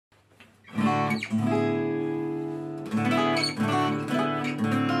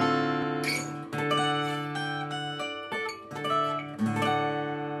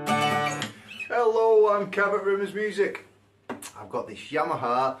Hello, I'm Kev at Rimmers Music. I've got this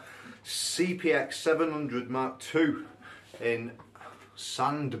Yamaha CPX700II in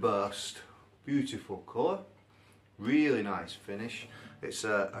Sandburst. Beautiful colour, really nice finish. It's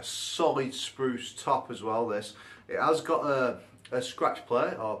a solid spruce top as well. This it has got a scratch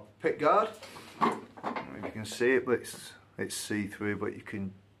plate or pick guard. I don't know if you can see it, but it's see-through, but you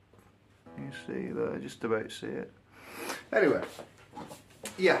see there, just about see it. Anyway,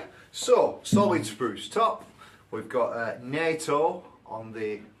 yeah, so solid spruce top. We've got NATO on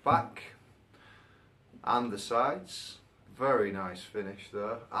the back and the sides. Very nice finish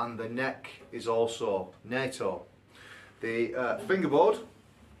there, and the neck is also NATO. The fingerboard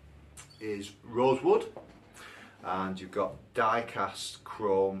is rosewood, and you've got die-cast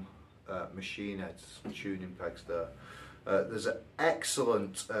chrome machine heads, tuning pegs there. There's an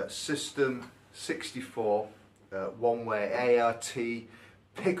excellent System 64 one-way ART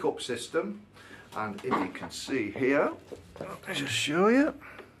pickup system, and if you can see here, I'll just show you.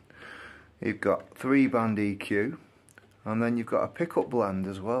 You've got 3-band EQ, and then you've got a pickup blend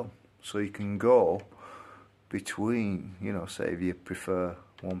as well, so you can go between, you know, say if you prefer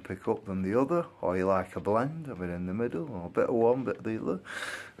one pickup than the other, or you like a blend of it in the middle, or a bit of one, bit of the other.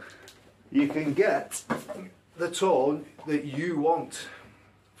 You can get the tone that you want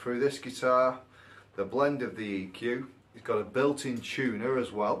through this guitar. The blend of the EQ, it's got a built-in tuner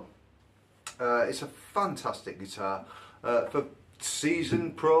as well. It's a fantastic guitar for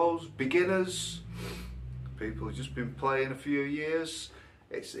seasoned pros, beginners, people who've just been playing a few years.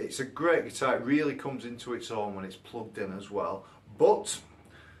 It's a great guitar. It really comes into its own when it's plugged in as well, but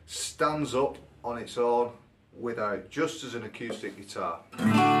stands up on its own without, just as an acoustic guitar.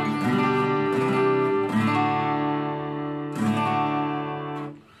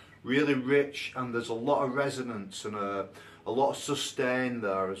 Really rich, and there's a lot of resonance and a lot of sustain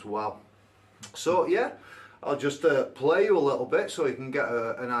there as well. So yeah, I'll just play you a little bit so you can get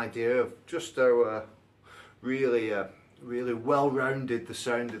an idea of just how really well-rounded the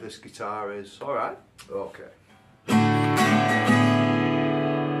sound of this guitar is. Alright, okay.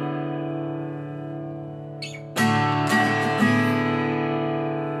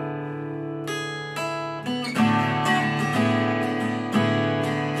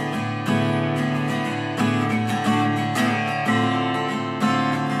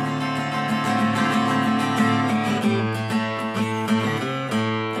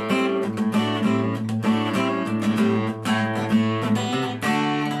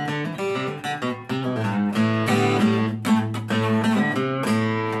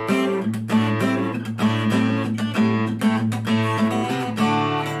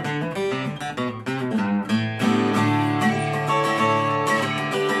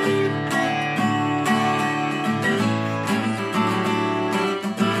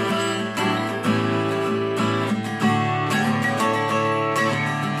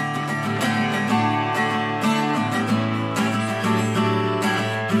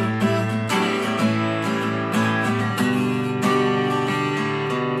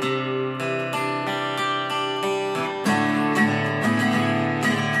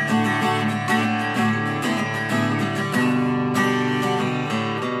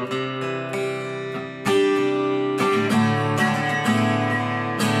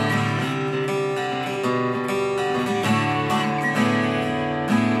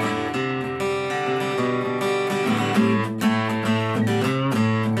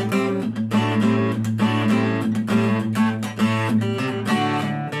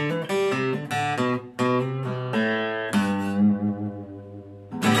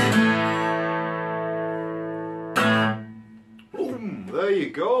 There you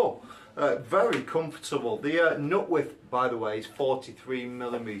go. Very comfortable. The nut width, by the way, is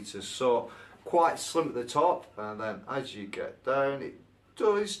 43mm, so quite slim at the top, and then as you get down,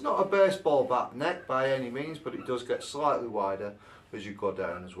 it's not a baseball bat neck by any means, but it does get slightly wider as you go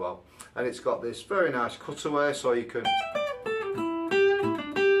down as well. And it's got this very nice cutaway, so you can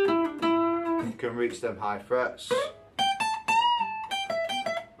reach them high frets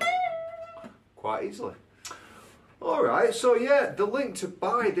quite easily. Alright, so yeah, the link to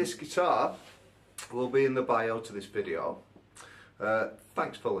buy this guitar will be in the bio to this video.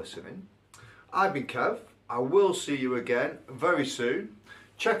 Thanks for listening. I've been Kev. I will see you again very soon.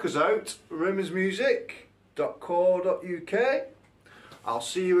 Check us out, rimmersmusic.co.uk. I'll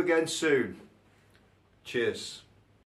see you again soon. Cheers.